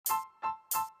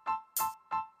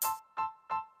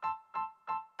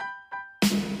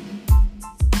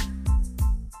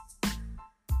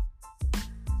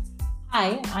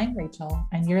Hi, I'm Rachel,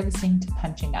 and you're listening to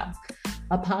Punching Up,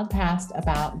 a podcast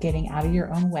about getting out of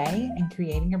your own way and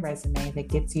creating a resume that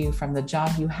gets you from the job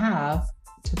you have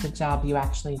to the job you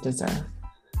actually deserve.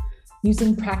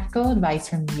 Using practical advice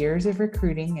from years of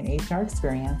recruiting and HR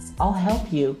experience, I'll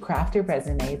help you craft a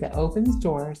resume that opens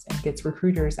doors and gets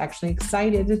recruiters actually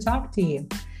excited to talk to you,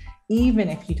 even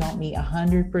if you don't meet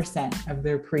 100% of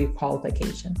their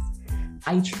pre-qualifications.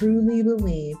 I truly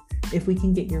believe if we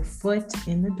can get your foot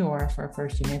in the door for a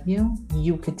first interview,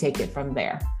 you could take it from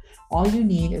there. All you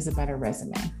need is a better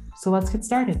resume. So let's get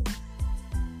started.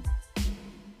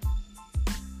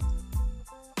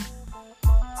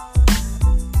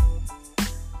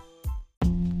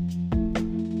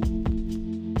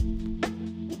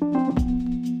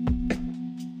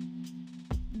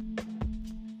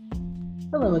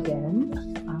 Hello again.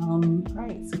 All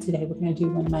right, so today we're going to do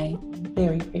one of my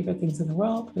very favorite things in the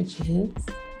world, which is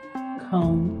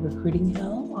comb recruiting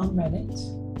hell on Reddit.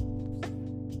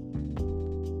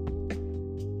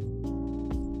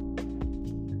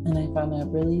 And I found a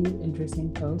really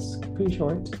interesting post, pretty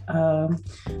short.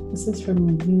 This is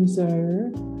from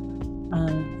user,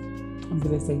 I'm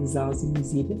going to say Zazie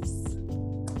Zebis,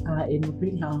 in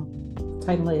recruiting hell.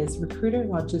 Title is Recruiter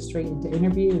Launches Straight into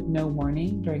Interview with No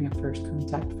Warning During a First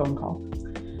Contact Phone Call.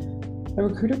 A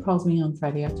recruiter calls me on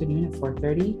Friday afternoon at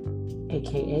 4:30,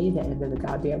 aka the end of the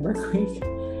goddamn work week,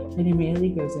 and immediately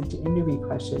goes into interview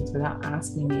questions without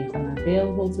asking me if I'm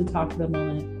available to talk to the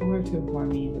moment or to inform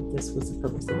me that this was the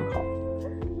purpose of the call.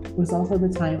 It was also the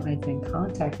time I'd been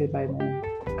contacted by them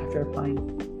after applying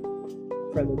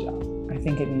for the job. I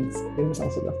think it was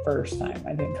also the first time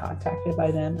I'd been contacted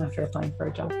by them after applying for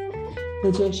a job.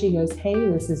 Legit, she goes, "Hey,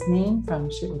 this is Name from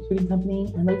Shit Recruiting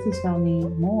Company. I'd like you to tell me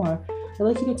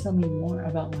more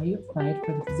about why you applied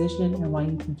for the position and why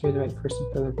you think you're the right person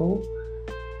for the role."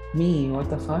 Me, what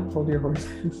the fuck? Hold your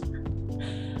horses.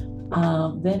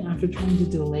 Then after trying to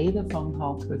delay the phone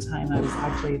call to a time I was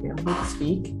actually available to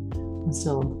speak, I'm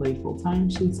still employed full-time,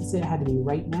 she says it had to be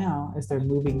right now as they're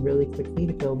moving really quickly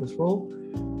to fill this role.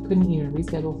 Couldn't even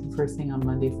reschedule for first thing on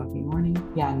Monday fucking morning.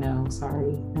 Yeah, no,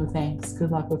 sorry. No thanks. Good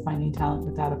luck with finding talent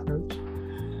with that approach.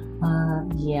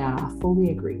 Yeah,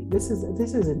 fully agree. This is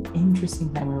an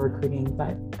interesting time of recruiting,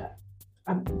 but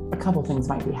a couple things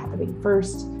might be happening.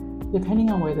 First,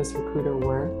 depending on where this recruiter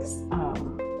works,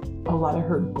 a lot of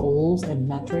her goals and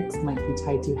metrics might be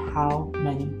tied to how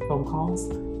many phone calls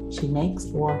she makes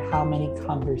or how many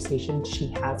conversations she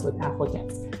has with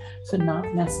applicants. So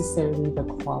not necessarily the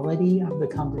quality of the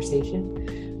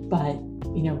conversation, but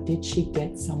did she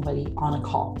get somebody on a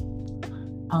call?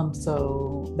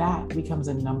 So that becomes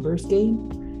a numbers game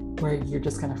where you're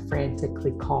just going to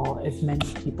frantically call as many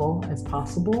people as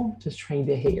possible, just trying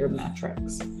to hit your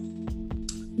metrics.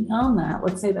 Beyond that,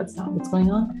 let's say that's not what's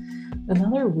going on.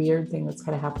 Another weird thing that's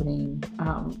kind of happening,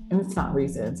 and it's not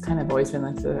recent, it's kind of always been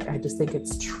like that. I just think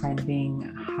it's trending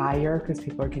higher because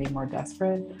people are getting more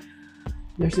desperate.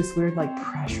 There's this weird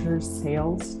pressure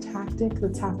sales tactic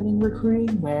that's happening in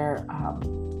recruiting where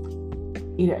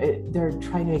they're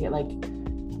trying to make it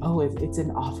it's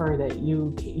an offer that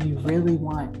you really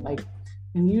want,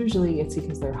 and usually it's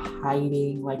because they're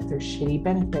hiding their shitty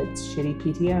benefits, shitty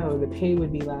PTO, the pay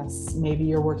would be less, maybe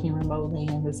you're working remotely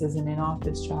and this isn't an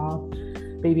office job,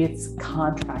 maybe it's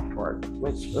contract work,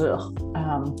 which it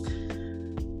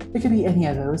could be any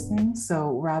of those things.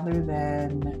 So rather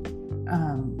than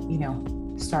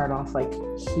start off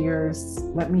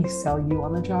let me sell you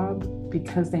on the job,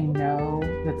 because they know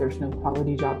that there's no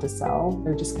quality job to sell,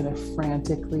 they're just going to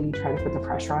frantically try to put the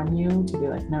pressure on you to be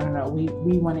like, no,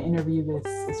 we want to interview this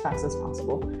as fast as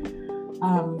possible.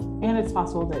 And it's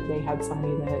possible that they had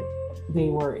somebody that they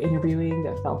were interviewing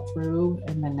that fell through,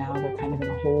 and then now they're kind of in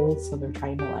a hole, so they're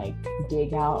trying to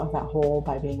dig out of that hole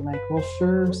by being well,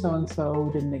 sure, so-and-so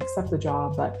didn't accept the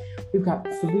job, but we've got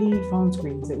 3 phone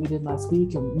screens that we did last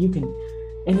week, and you can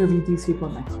interview these people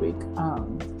next week.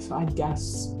 So I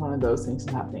guess one of those things is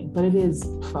happening, but it is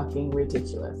fucking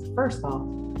ridiculous. First off,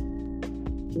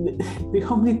 the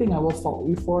only thing I will fault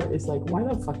you for is why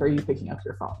the fuck are you picking up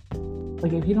your phone?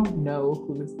 If you don't know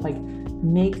who this,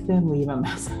 make them leave a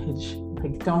message.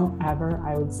 Don't ever,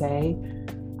 I would say,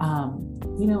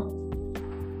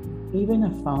 even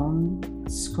a phone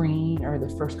screen or the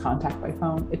first contact by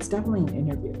phone, it's definitely an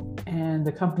interview, and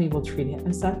the company will treat it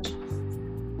as such.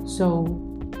 So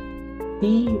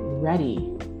be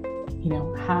ready,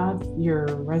 have your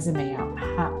resume out,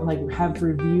 have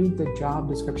reviewed the job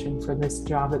description for this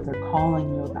job that they're calling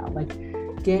you about.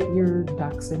 Get your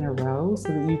ducks in a row so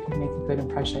that you can make a good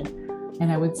impression.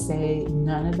 And I would say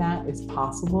none of that is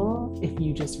possible if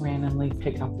you just randomly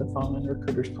pick up the phone when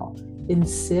recruiters call.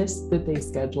 Insist that they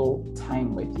schedule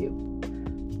time with you.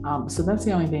 So that's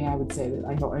the only thing I would say that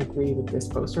I don't agree with this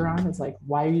poster on, is like,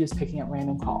 why are you just picking up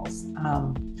random calls?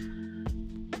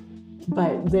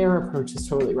 But their approach is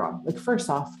totally wrong. Like, first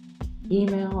off,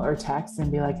 email or text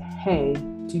and be like, hey,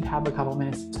 do you have a couple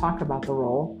minutes to talk about the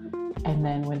role? And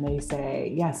then when they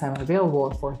say, yes, I'm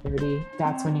available at 4:30,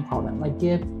 that's when you call them. Like,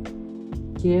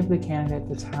 give the candidate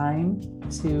the time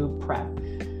to prep.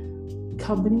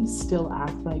 Companies still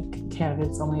act like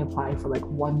candidates only apply for like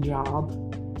one job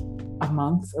a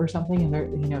month or something, and they're,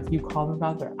 if you call them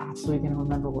about it, they're absolutely going to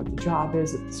remember what the job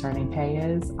is, what the starting pay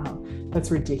is.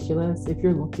 That's ridiculous. If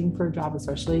you're looking for a job,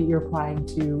 especially you're applying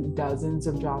to dozens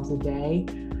of jobs a day,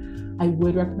 I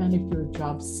would recommend, if you're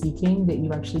job seeking, that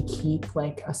you actually keep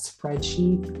like a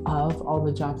spreadsheet of all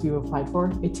the jobs you applied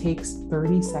for. It takes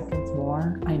 30 seconds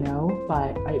more, I know,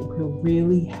 but it will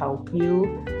really help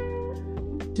you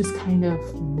just kind of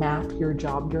map your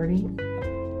job journey.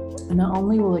 And not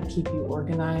only will it keep you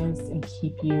organized and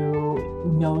keep you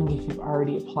knowing if you've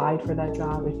already applied for that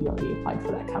job, if you already applied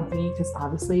for that company, because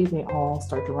obviously they all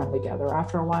start to run together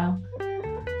after a while.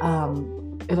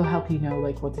 It'll help you know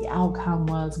like what the outcome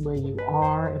was, where you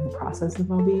are in the process of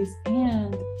all these.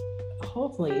 And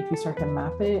hopefully if you start to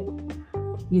map it,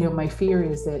 my fear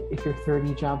is that if you're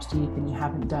 30 jobs deep and you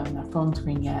haven't done a phone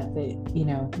screen yet, that,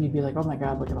 you'd be like, oh my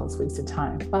God, look at all this wasted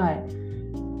time. But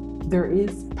there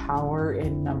is power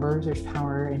in numbers. There's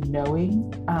power in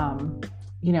knowing.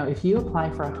 If you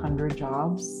apply for 100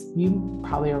 jobs, you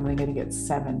probably are only going to get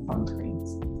 7 phone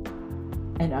screens.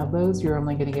 And of those, you're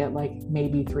only going to get like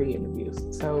maybe 3 interviews.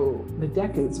 So the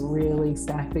deck is really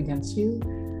stacked against you.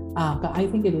 But I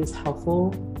think it is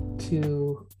helpful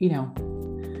to,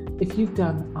 if you've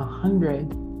done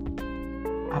 100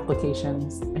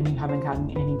 applications and you haven't gotten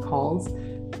any calls,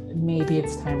 maybe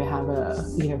it's time to have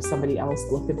somebody else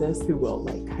look at this who will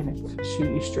like kind of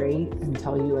shoot you straight and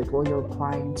tell you like, well, you're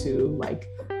applying to like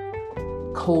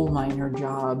coal miner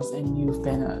jobs and you've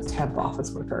been a temp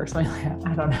office worker or something like that.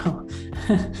 I don't know.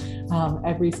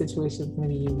 Every situation is going to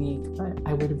be unique, but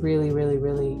I would really, really,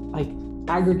 really like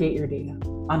aggregate your data.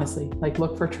 Honestly, like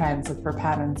look for trends, look for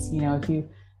patterns. If you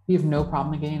have no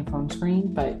problem getting a phone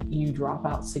screen, but you drop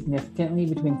out significantly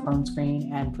between phone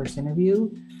screen and first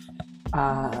interview,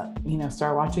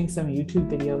 start watching some YouTube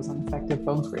videos on effective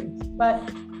phone screens. But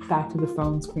back to the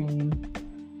phone screen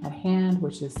at hand,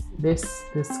 which is this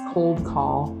cold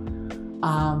call.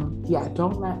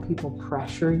 Don't let people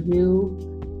pressure you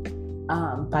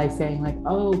by saying like,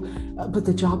 oh, but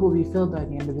the job will be filled by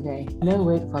the end of the day. No,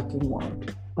 it fucking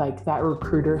won't. Like that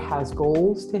recruiter has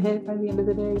goals to hit by the end of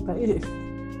the day, but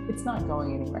it's not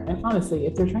going anywhere. And honestly,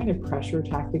 if they're trying to pressure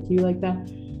tactic you like that,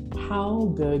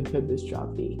 how good could this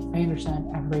job be? I understand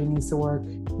everybody needs to work.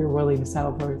 You're willing to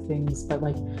settle for things, but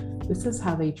like, this is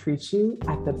how they treat you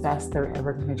at the best they're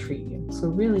ever going to treat you. So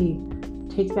really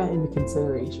take that into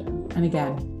consideration. And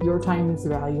again, your time is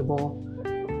valuable.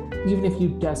 Even if you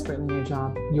desperately need a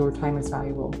job, your time is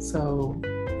valuable. So,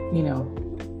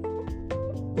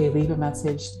 they leave a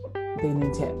message, they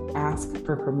need to ask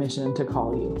for permission to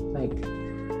call you. Like,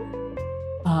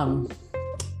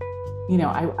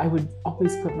 I would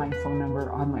always put my phone number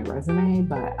on my resume,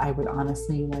 but I would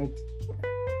honestly like,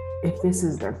 if this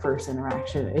is their first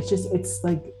interaction, it's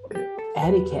like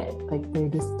etiquette. Like they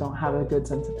just don't have a good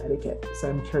sense of etiquette. So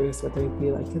I'm curious what they'd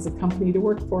be like as a company to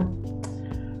work for,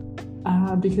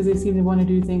 because they seem to want to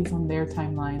do things on their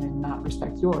timeline and not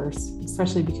respect yours,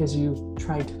 especially because you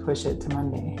tried to push it to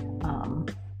Monday.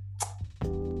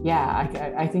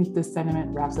 I think this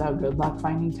sentiment wraps it up. Good luck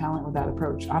finding talent with that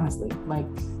approach. Honestly, like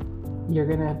you're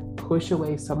going to push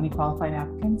away so many qualified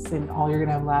applicants and all you're going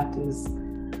to have left is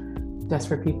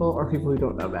desperate people or people who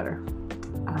don't know better.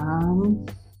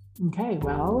 Okay,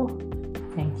 well,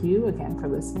 thank you again for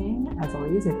listening. As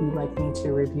always, if you'd like me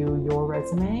to review your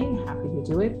resume, happy to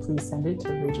do it. Please send it to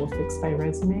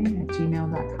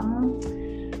rachelfixbyresume@gmail.com.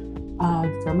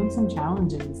 Throw me some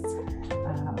challenges.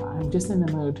 I'm just in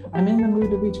the mood. I'm in the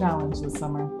mood to be challenged this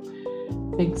summer.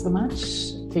 Thanks so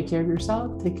much. Take care of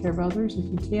yourself. Take care of others if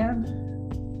you can.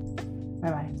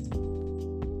 Bye-bye.